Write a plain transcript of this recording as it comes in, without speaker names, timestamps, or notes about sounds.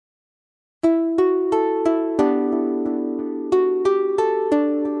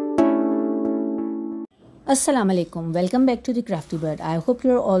Assalamu alaikum, welcome back to the Crafty Bird. I hope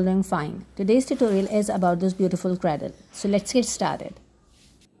you're all doing fine. Today's tutorial is about this beautiful cradle. So let's get started.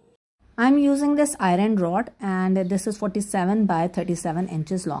 I'm using this iron rod and this is 47 by 37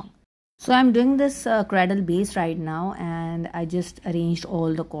 inches long. So I'm doing this cradle base right now and I just arranged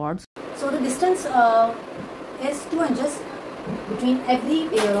all the cords. So the distance is 2 inches between every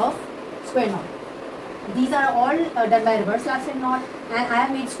pair of square knot. These are all done by reverse elastic knot and I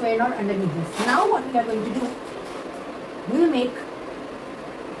have made square knot underneath this. Now what we are going to do, we will make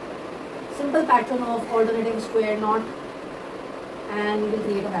simple pattern of alternating square knot and we will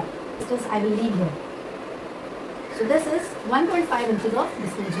create a pattern. Because I will leave here. So this is 1.5 inches of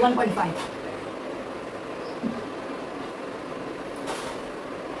distance, 1.5.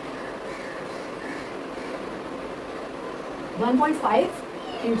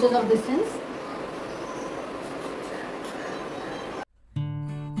 Inches of distance.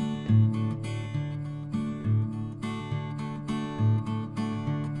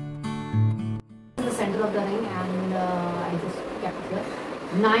 The center of the ring and I just kept it here.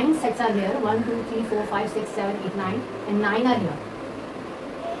 9 sets are here. 1, 2, 3, 4, 5, 6, 7, 8, 9 and 9 are here.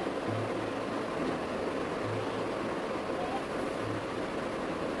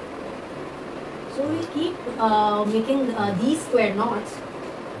 So we keep making these square knots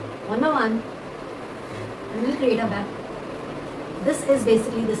one by one and we'll create a bag. This is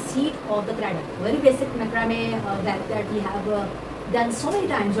basically the seat of the cradle. Very basic macrame that we have done so many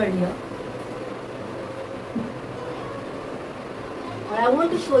times earlier. But I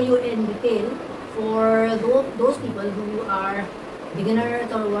want to show you in detail for those people who are beginners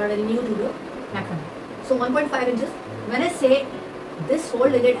or who are very new to the macrame. So 1.5 inches. When I say this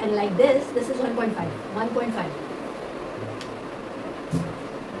folded it and like this is 1.5. 1.5.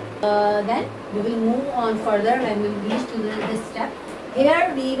 Then we will move on further and we will reach to this step.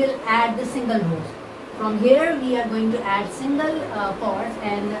 Here we will add the single rows. From here we are going to add single cords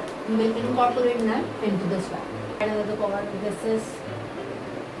and we will incorporate them into this one. Add another cord. This is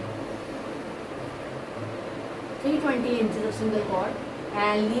 320 inches of single cord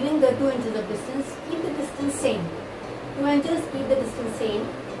and leaving the 2 inches of distance, keep the distance same. 2 inches, keep the distance same,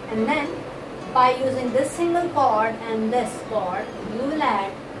 and then by using this single cord and this cord, you will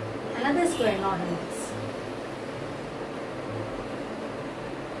add another square knot in this.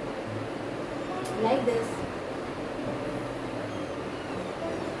 Like this.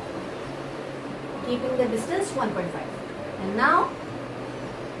 Keeping the distance 1.5. And now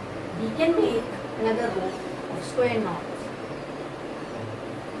we can make another row of square knots.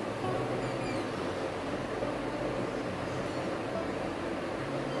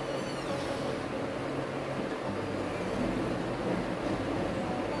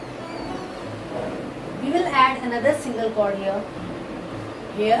 We will add another single cord here,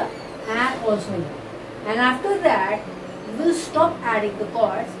 and also here. And after that, we will stop adding the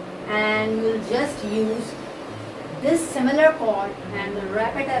cords and we will just use this similar cord and we'll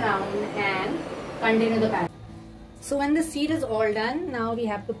wrap it around and continue the pattern. So when the seat is all done, now we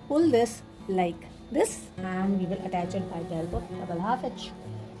have to pull this like this and we will attach it by the help of double half hitch.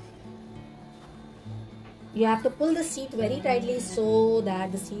 You have to pull the seat very tightly so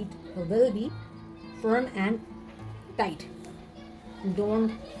that the seat will be firm and tight.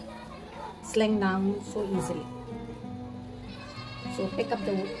 Don't sling down so easily. So pick up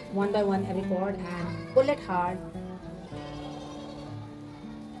the one by one every cord and pull it hard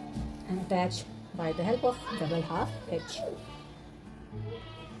and attach by the help of double half hitch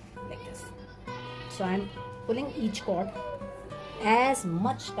like this. So I'm pulling each cord as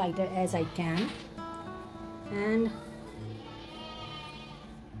much tighter as I can and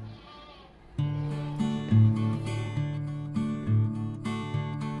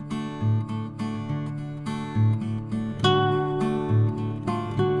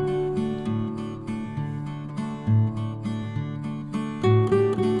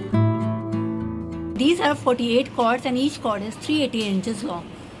these are 48 cords and each cord is 380 inches long.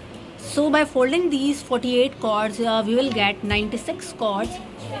 So by folding these 48 cords, we will get 96 cords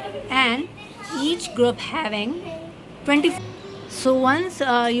and each group having 20. So once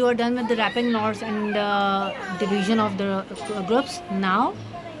you are done with the wrapping knots and division of the groups, now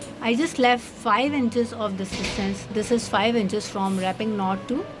I just left 5 inches of this distance. This is 5 inches from wrapping knot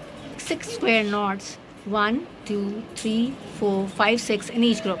to 6 square knots. 1, 2, 3, 4, 5, 6 in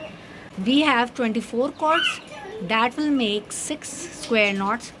each group. We have 24 cords that will make 6 square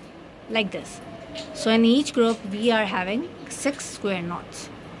knots like this. So in each group we are having 6 square knots.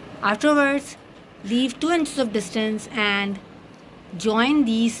 Afterwards, leave 2 inches of distance and join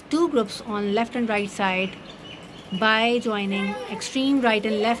these two groups on left and right side by joining extreme right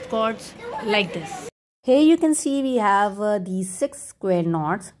and left cords like this. Here you can see we have these 6 square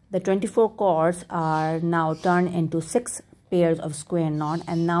knots. The 24 cords are now turned into 6 pairs of square knot,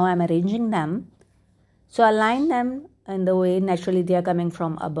 and now I'm arranging them. So align them in the way naturally they are coming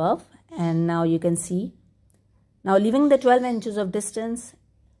from above, and now you can see. Now leaving the 12 inches of distance,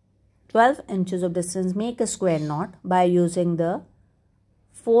 make a square knot by using the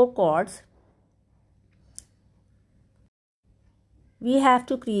 4 cords. We have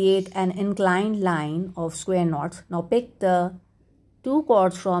to create an inclined line of square knots. Now pick the 2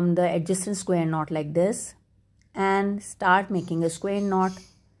 cords from the adjacent square knot like this and start making a square knot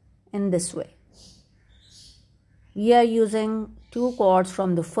in this way. We are using 2 cords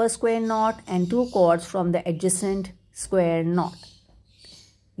from the first square knot and 2 cords from the adjacent square knot.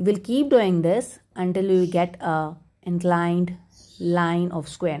 You will keep doing this until you get a inclined line of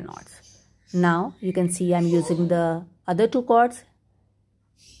square knots. Now you can see I'm using the other 2 cords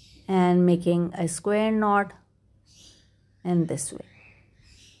and making a square knot in this way.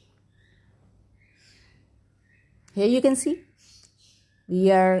 Here you can see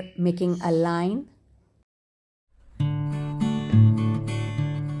we are making a line.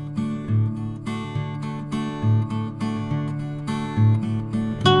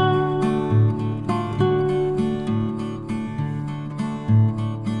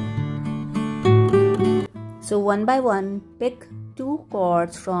 So one by one, pick 2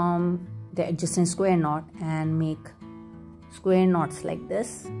 cords from the adjacent square knot and make square knots like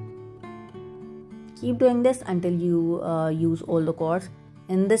this. Keep doing this until you use all the cords.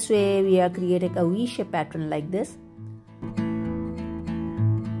 In this way, we are creating a V-shaped pattern like this.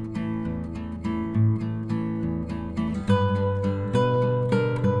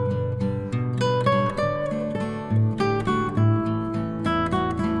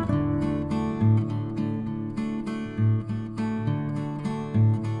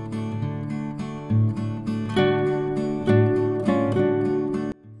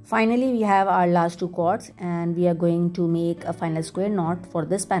 Finally, we have our last 2 cords and we are going to make a final square knot for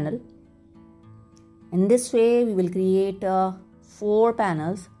this panel. In this way, we will create 4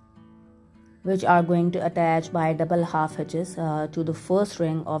 panels which are going to attach by double half hitches to the first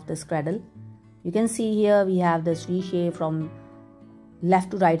ring of this cradle. You can see here we have this V shape from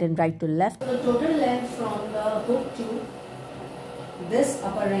left to right and right to left. The total length from the hook to this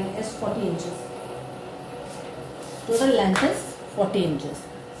upper ring is 40 inches. Total length is 40 inches.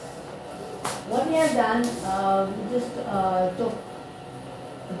 What we have done, we just took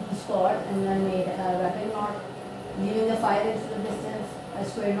these cords and then made a wrapping knot, leaving the 5 inches of distance, a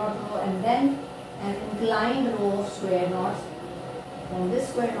square knot row, and then an inclined row of square knots. From this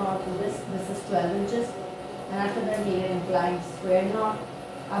square knot to this is 12 inches, and after that made an inclined square knot.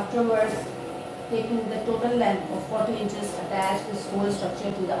 Afterwards, taking the total length of 40 inches, attach this whole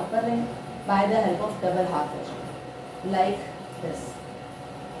structure to the upper ring by the help of double half hitch, like this.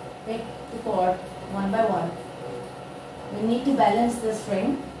 Take the cord one by one. We need to balance this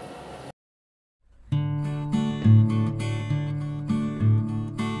ring.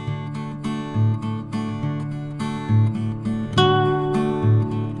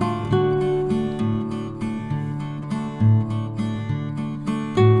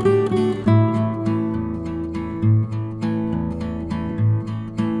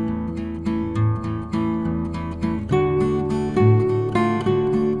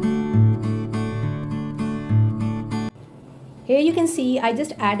 Here you can see I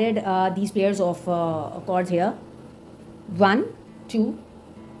just added these pairs of cords here. 1, 2,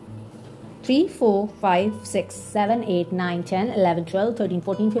 3, 4, 5, 6, 7, 8, 9, 10, 11, 12, 13,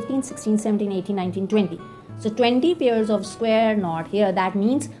 14, 15, 16, 17, 18, 19, 20. So 20 pairs of square knot here. That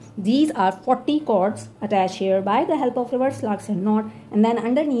means these are 40 cords attached here by the help of reverse locksend knot, and then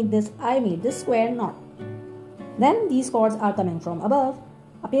underneath this I made this square knot. Then these cords are coming from above.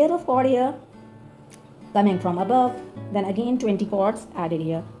 A pair of cord here coming from above, then again 20 cords added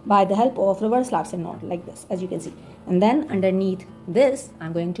here by the help of reverse locksend knot like this, as you can see. And then underneath this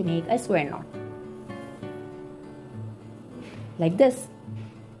I'm going to make a square knot like this.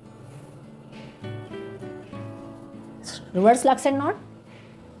 Reverse locksend knot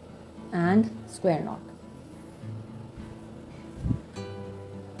and square knot.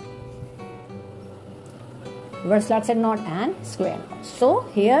 Reverse locksend knot and square knot. So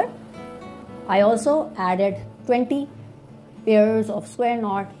here I also added 20 pairs of square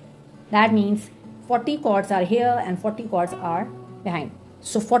knot. That means 40 cords are here and 40 cords are behind.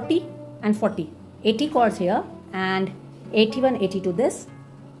 So 40 and 40, 80 cords here and 81, 82 this,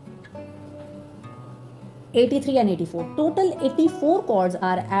 83 and 84. Total 84 cords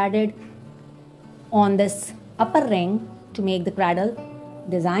are added on this upper ring to make the cradle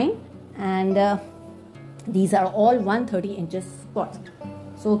design, and These are all 130 inches cords.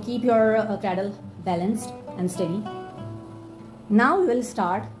 So keep your cradle balanced and steady. Now we will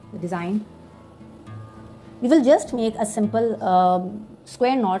start the design. We will just make a simple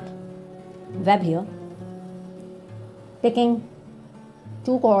square knot web here, taking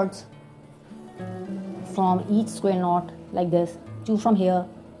 2 cords from each square knot like this, 2 from here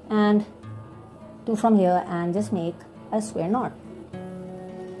and 2 from here, and just make a square knot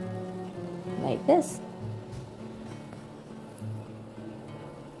like this.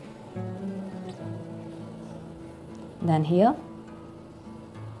 Then here,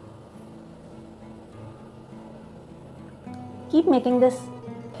 keep making this.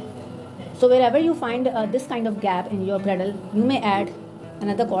 So wherever you find this kind of gap in your cradle, you may add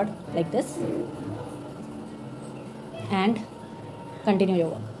another cord like this and continue your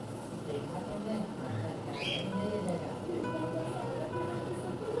work.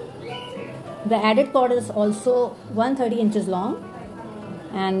 The added cord is also 130 inches long,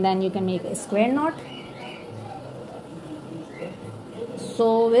 and then you can make a square knot.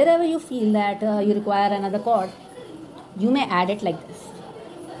 So wherever you feel that you require another cord, you may add it like this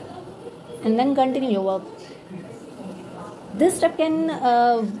and then continue your work. This step can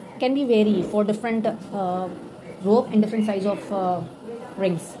be vary for different rope and different size of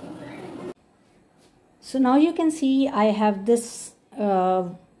rings. So now you can see I have this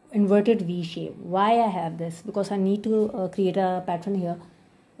inverted V shape. Why I have this? Because I need to create a pattern here.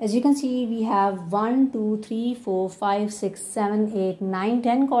 As you can see, we have 1, 2, 3, 4, 5, 6, 7, 8, 9,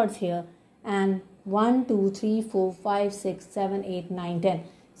 10 cords here, and 1, 2, 3, 4, 5, 6, 7, 8, 9, 10.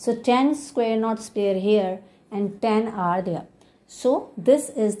 So 10 square knots pair here and 10 are there. So this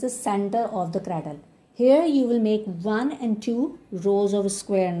is the center of the cradle. Here you will make 1 and 2 rows of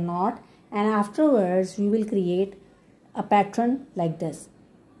square knot, and afterwards we will create a pattern like this.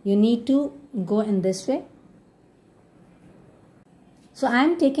 You need to go in this way. So I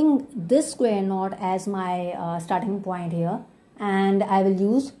am taking this square knot as my starting point here, and I will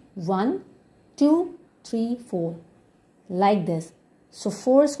use 1, 2, 3, 4 like this. So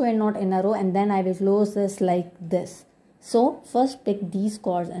 4 square knot in a row, and then I will close this like this. So first pick these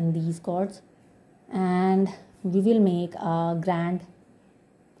cords and these cords, and we will make a grand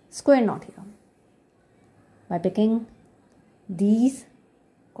square knot here by picking these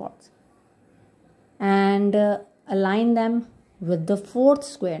cords and align them with the 4th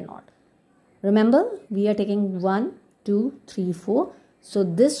square knot. Remember, we are taking 1, 2, 3, 4. So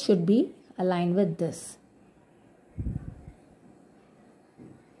this should be aligned with this.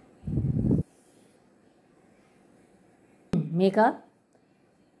 Make a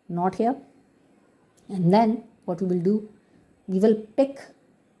knot here, and then what we will do, we will pick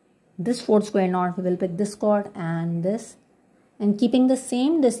this 4th square knot, we will pick this cord and this, and keeping the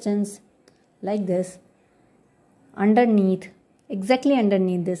same distance like this, underneath, exactly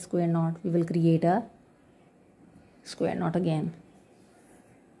underneath this square knot, we will create a square knot again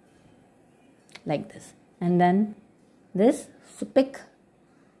like this, and then this. So pick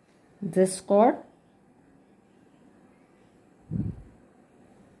this cord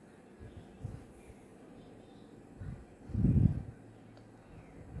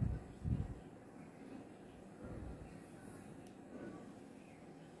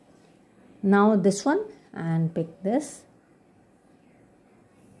now this one and pick this.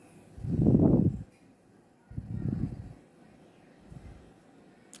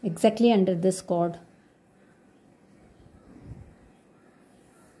 Exactly under this cord.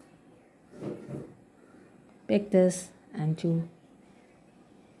 Pick this and 2.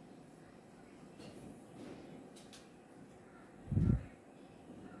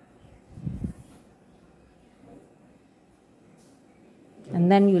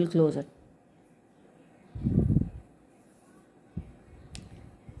 And then you will close it.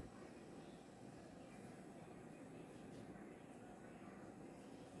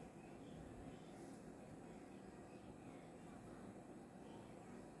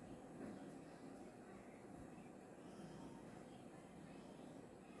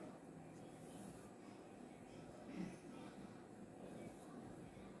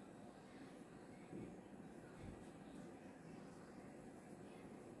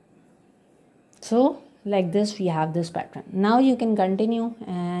 So like this we have this pattern. Now you can continue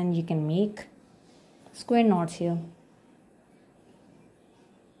and you can make square knots here.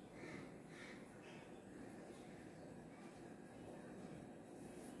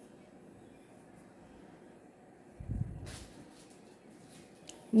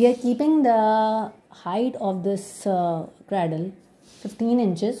 We are keeping the height of this cradle 15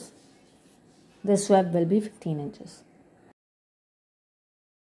 inches. This web will be 15 inches.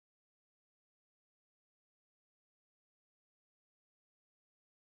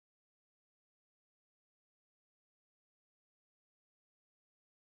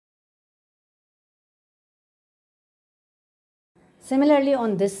 Similarly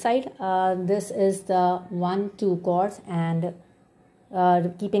on this side, this is the 1 2 chords, and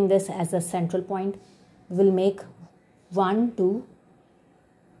keeping this as a central point, we'll make 1 2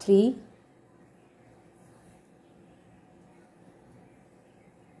 3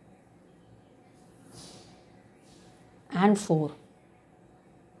 and 4.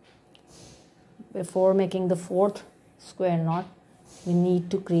 Before making the fourth square knot, we need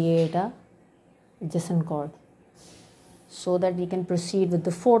to create a adjacent chord so that we can proceed with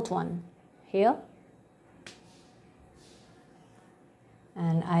the fourth one here.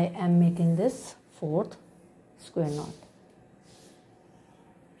 And I am making this fourth square knot.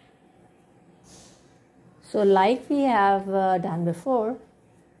 So like we have done before,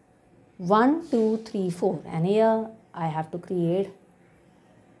 1 2 3 4, and here I have to create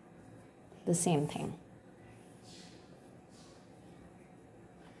the same thing.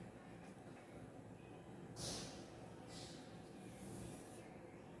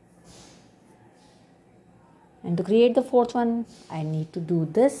 And to create the fourth one, I need to do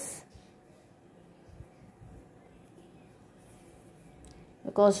this,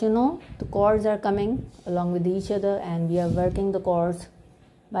 because you know the chords are coming along with each other and we are working the chords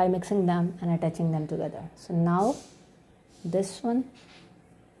by mixing them and attaching them together. So now this one,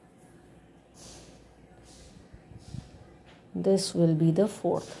 this will be the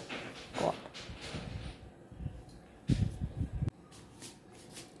fourth chord.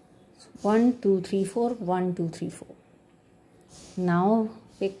 1 2 3 4, 1 2 3 4. Now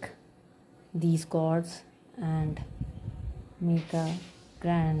pick these chords and make a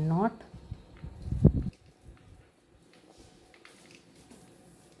grand knot.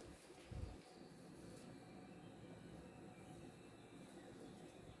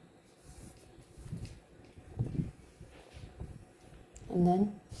 And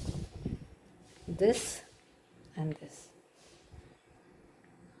then this and this.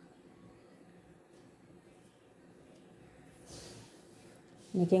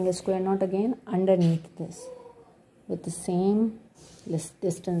 Making a square knot again underneath this with the same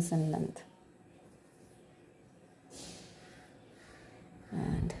distance and length.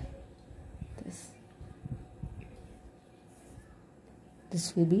 And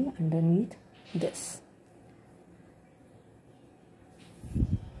this will be underneath this.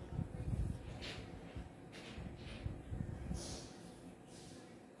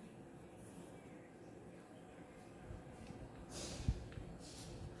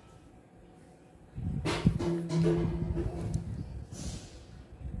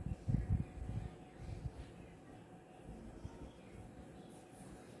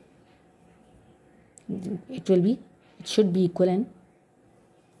 It should be equivalent.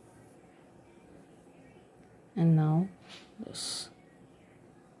 And now this.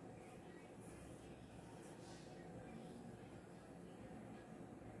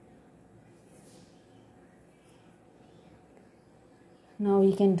 Now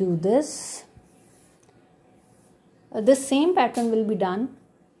we can do this. This same pattern will be done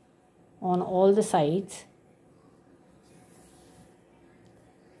on all the sides.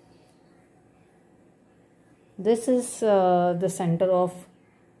 This is the center of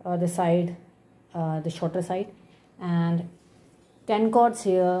the side, the shorter side, and 10 chords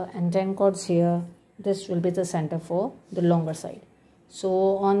here and 10 chords here. This will be the center for the longer side.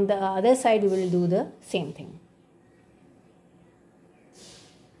 So on the other side we will do the same thing.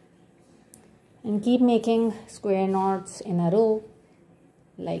 And keep making square knots in a row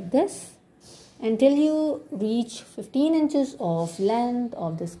like this until you reach 15 inches of length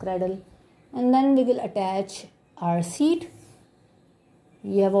of this cradle, and then we will attach our seat.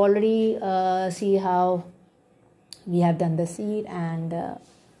 We have already see how we have done the seat, and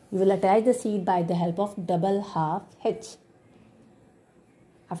we will attach the seat by the help of double half hitch.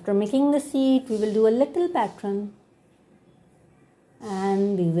 After making the seat, we will do a little pattern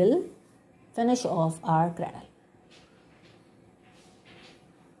and we will finish off our cradle.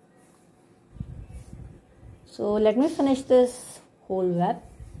 So let me finish this whole web.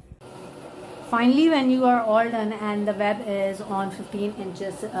 Finally, when you are all done and the web is on 15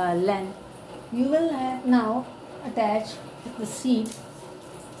 inches length, you will now attach the seat .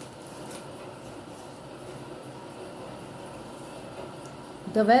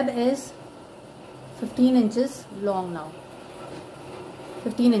 The web is 15 inches long now.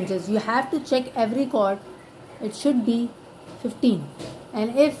 15 inches. You have to check every cord. It should be 15.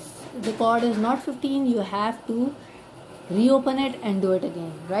 And if the cord is not 15, you have to reopen it and do it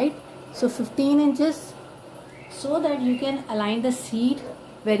again, right? So 15 inches so that you can align the seat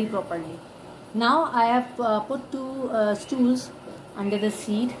very properly. Now I have put two stools under the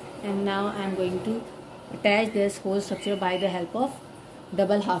seat, and now I am going to attach this whole structure by the help of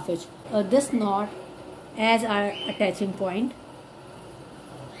double half hitch, this knot as our attaching point.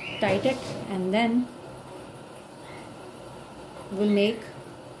 Tight it and then we'll make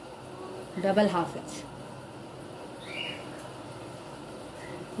double half hitch.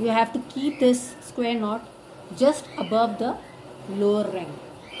 You have to keep this square knot just above the lower ring.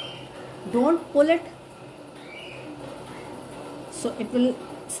 Don't pull it, so it will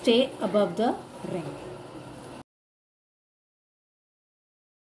stay above the ring.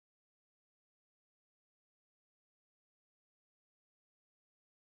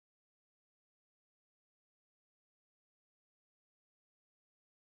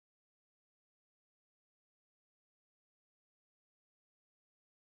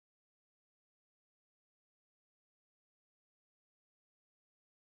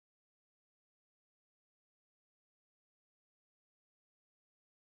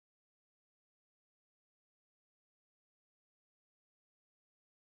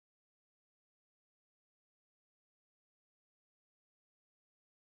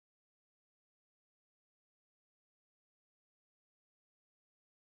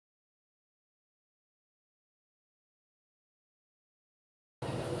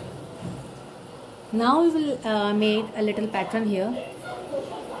 Now we will make a little pattern here.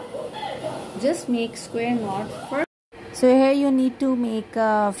 Just make square knot first. So here you need to make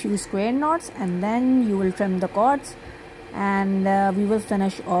a few square knots and then you will trim the cords, and we will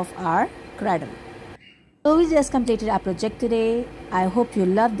finish off our cradle. So we just completed our project today. I hope you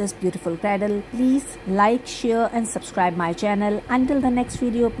love this beautiful cradle. Please like, share and subscribe my channel. Until the next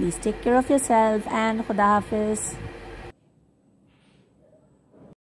video, please take care of yourself and Khuda Hafiz.